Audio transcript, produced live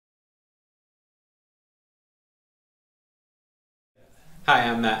Hi,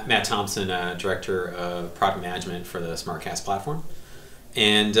 I'm Matt Thompson, Director of Product Management for the SmartCast platform.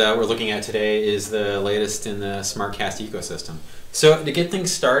 And what we're looking at today is the latest in the SmartCast ecosystem. So to get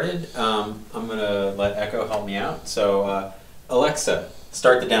things started, I'm going to let Echo help me out. So Alexa,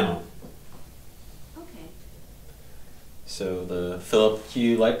 start the demo. Okay. So the Philip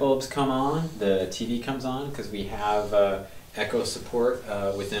Hue light bulbs come on, the TV comes on because we have Echo support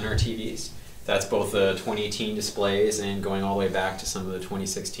within our TVs. That's both the 2018 displays and going all the way back to some of the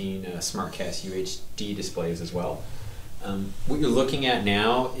 2016 SmartCast UHD displays as well. What you're looking at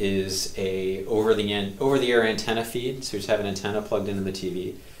now is a over-the-air antenna feed, so you just have an antenna plugged into the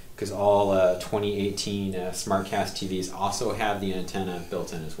TV, because all 2018 SmartCast TVs also have the antenna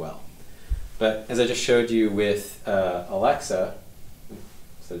built in as well. But as I just showed you with Alexa,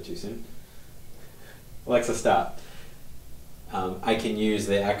 is that too soon? Alexa, stop. I can use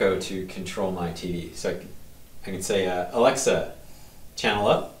the Echo to control my TV. So I can say, Alexa, channel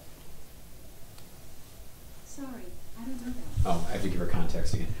up. Sorry, I don't know that. Oh, I have to give her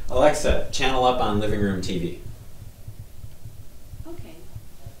context again. Alexa, channel up on living room TV. Okay.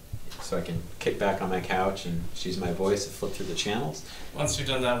 So I can kick back on my couch and use my voice to flip through the channels. Once you've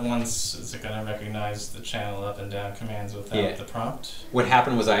done that once, is it going to recognize the channel up and down commands without the prompt? What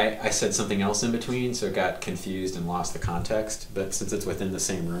happened was I said something else in between, so it got confused and lost the context. But since it's within the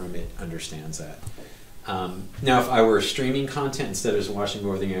same room, it understands that. Now, if I were streaming content instead of just watching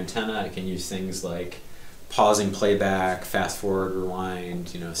over the antenna, I can use things like pausing playback, fast forward,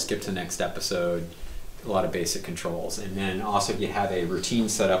 rewind, skip to next episode. A lot of basic controls. And then also if you have a routine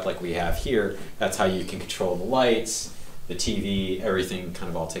set up like we have here, that's how you can control the lights, the TV, everything kind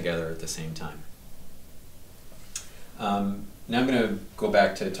of all together at the same time. Now I'm going to go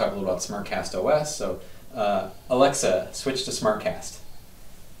back to talk a little about SmartCast OS. So Alexa, switch to SmartCast.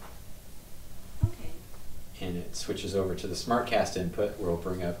 Okay. And it switches over to the SmartCast input where we'll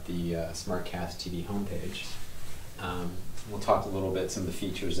bring up the SmartCast TV homepage. We'll talk a little bit some of the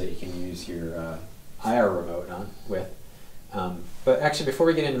features that you can use your IR remote on with. But actually before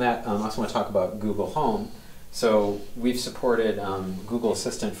we get into that, I also want to talk about Google Home. So we've supported Google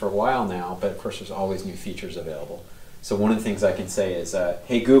Assistant for a while now, but of course there's always new features available. So one of the things I can say is,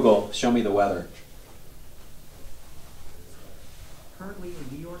 hey Google, show me the weather. Currently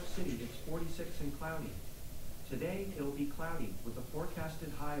in New York City, it's 46 and cloudy. Today, it'll be cloudy with a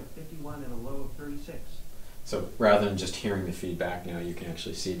forecasted high of 51 and a low of 36. So rather than just hearing the feedback, now you can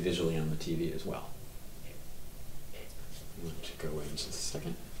actually see it visually on the TV as well. Let you go away in just a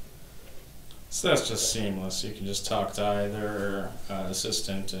second. So that's just seamless. You can just talk to either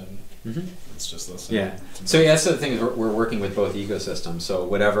assistant and it's just listening. Yeah. So yeah, that's the thing is we're working with both ecosystems. So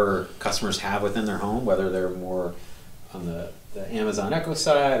whatever customers have within their home, whether they're more on the Amazon Echo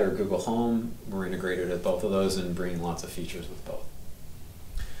side or Google Home, we're integrated at both of those and bringing lots of features with both.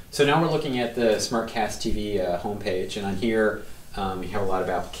 So now we're looking at the SmartCast TV homepage, and on here we have a lot of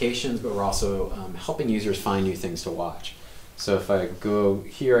applications, but we're also helping users find new things to watch. So if I go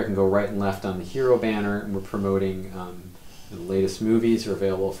here, I can go right and left on the Hero banner, and we're promoting the latest movies are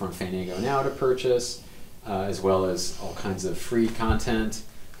available from Fandango Now to purchase, as well as all kinds of free content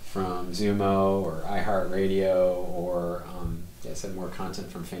from Zumo or iHeartRadio, or I said more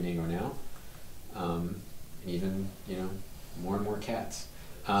content from Fandango Now, and even more and more cats.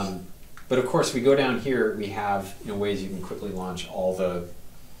 But of course, we go down here, we have ways you can quickly launch all the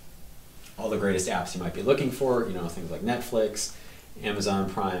greatest apps you might be looking for, things like Netflix, Amazon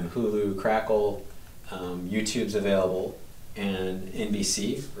Prime, Hulu, Crackle, YouTube's available, and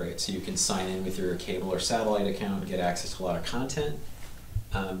NBC, right? So you can sign in with your cable or satellite account and get access to a lot of content.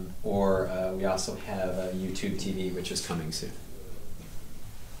 Or we also have YouTube TV, which is coming soon.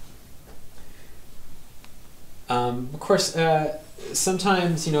 Of course,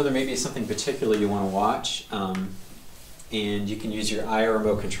 sometimes there may be something particular you want to watch, and you can use your IR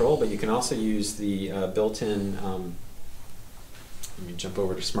remote control, but you can also use the built-in. Let me jump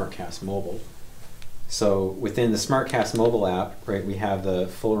over to SmartCast Mobile. So within the SmartCast Mobile app, right, we have the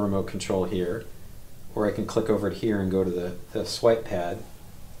full remote control here, or I can click over to here and go to the swipe pad.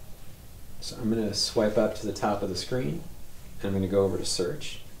 So I'm going to swipe up to the top of the screen, and I'm going to go over to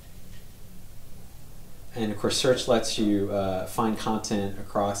search. And of course, search lets you find content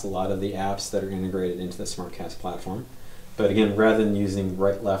across a lot of the apps that are integrated into the SmartCast platform. But again, rather than using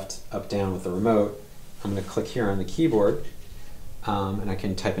right, left, up, down with the remote, I'm going to click here on the keyboard, and I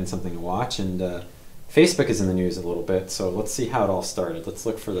can type in something to watch. And Facebook is in the news a little bit, so let's see how it all started. Let's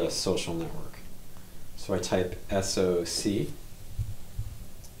look for the social network. So I type SOC.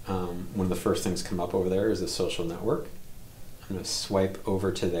 One of the first things come up over there is a social network. I'm going to swipe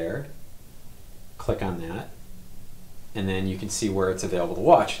over to there, click on that, and then you can see where it's available to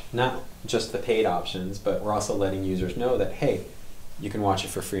watch. Not just the paid options, but we're also letting users know that, hey, you can watch it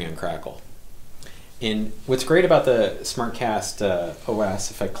for free on Crackle. And what's great about the SmartCast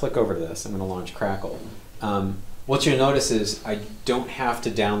OS, if I click over to this, I'm going to launch Crackle. What you'll notice is I don't have to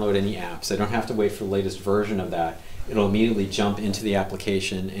download any apps. I don't have to wait for the latest version of that. It'll immediately jump into the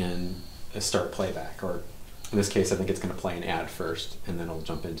application and start playback. Or in this case, I think it's going to play an ad first, and then it'll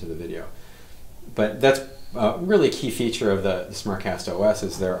jump into the video. But that's really a key feature of the SmartCast OS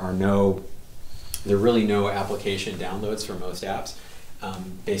is there are really no application downloads for most apps.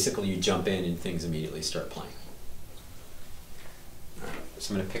 Basically, you jump in and things immediately start playing. All right,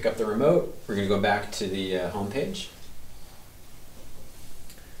 so I'm going to pick up the remote. We're going to go back to the home page.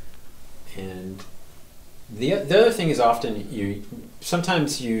 And the other thing is often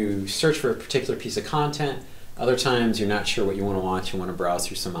sometimes you search for a particular piece of content. Other times you're not sure what you want to watch. You want to browse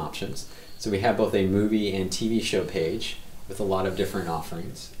through some options. So we have both a movie and TV show page with a lot of different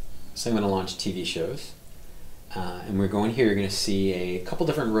offerings. So I'm going to launch TV shows. And we're going here, you're going to see a couple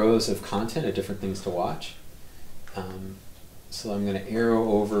different rows of content of different things to watch. So I'm going to arrow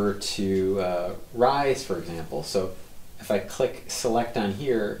over to Rise, for example. So if I click select on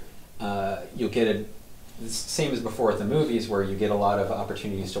here, you'll get the same as before at the movies, where you get a lot of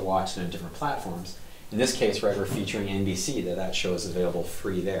opportunities to watch it on different platforms. In this case, right, we're featuring NBC, that show is available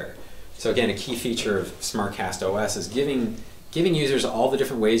free there. So again, a key feature of SmartCast OS is giving users all the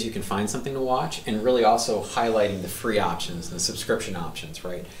different ways you can find something to watch, and really also highlighting the free options and the subscription options,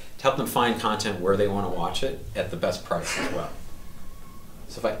 right? To help them find content where they want to watch it at the best price as well.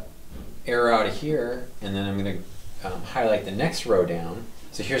 So if I arrow out of here, and then I'm going to highlight the next row down.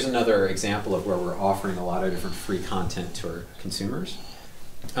 So here's another example of where we're offering a lot of different free content to our consumers.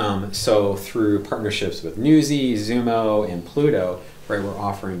 So through partnerships with Newsy, Zumo, and Pluto, right, we're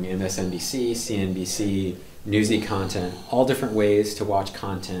offering MSNBC, CNBC, Newsy content, all different ways to watch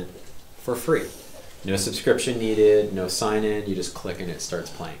content for free. No subscription needed, no sign-in, you just click and it starts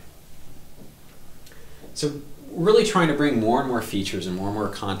playing. So really trying to bring more and more features and more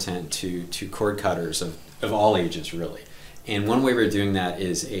content to cord cutters of all ages, really. And one way we're doing that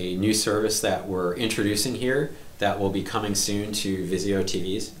is a new service that we're introducing here that will be coming soon to Vizio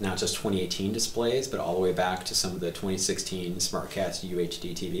TVs, not just 2018 displays, but all the way back to some of the 2016 SmartCast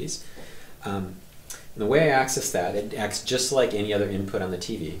UHD TVs. And the way I access that, it acts just like any other input on the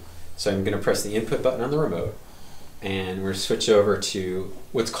TV. So I'm going to press the input button on the remote, and we're going to switch over to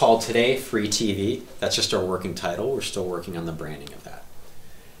what's called today Free TV. That's just our working title. We're still working on the branding of that.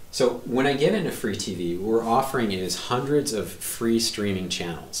 So when I get into Free TV, what we're offering is hundreds of free streaming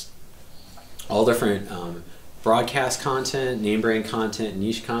channels. All different broadcast content, name brand content,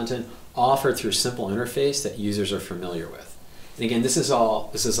 niche content, all offered through a simple interface that users are familiar with. And again, this is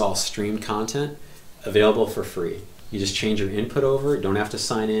all streamed content available for free. You just change your input over, don't have to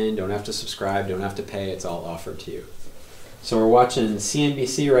sign in, don't have to subscribe, don't have to pay, it's all offered to you. So we're watching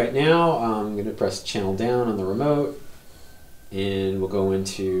CNBC right now. I'm going to press channel down on the remote, and we'll go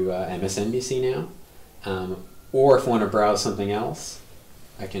into MSNBC now. Or if I want to browse something else,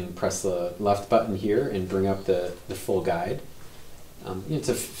 I can press the left button here and bring up the full guide. It's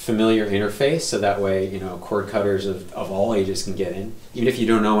a familiar interface, so that way cord cutters of all ages can get in. Even if you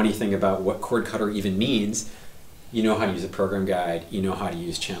don't know anything about what cord cutter even means, you know how to use a program guide, you know how to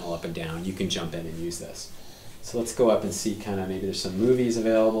use channel up and down, you can jump in and use this. So let's go up and see maybe there's some movies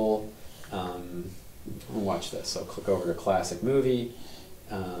available. I'll watch this. So I'll click over to classic movie,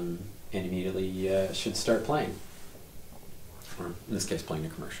 and immediately should start playing. Or in this case, playing a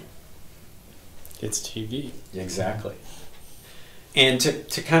commercial. It's TV. Exactly. And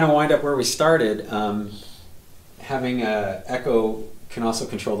to kind of wind up where we started, having Echo can also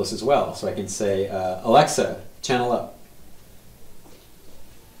control this as well. So I can say, Alexa, channel up.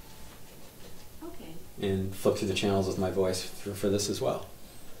 Okay. And flip through the channels with my voice for this as well.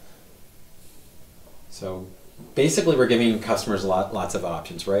 So basically we're giving customers lots of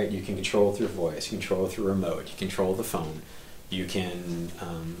options, right? You can control through voice, you can control through remote, you control the phone. You can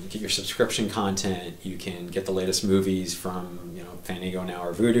get your subscription content. You can get the latest movies from Fandango Now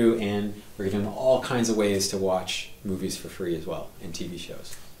or Vudu, and we're giving them all kinds of ways to watch movies for free as well, and TV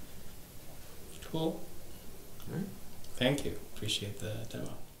shows. Cool. All right. Thank you. Appreciate the demo.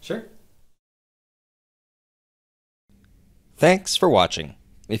 Sure. Thanks for watching.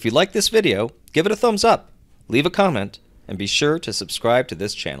 If you like this video, give it a thumbs up, leave a comment, and be sure to subscribe to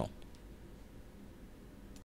this channel.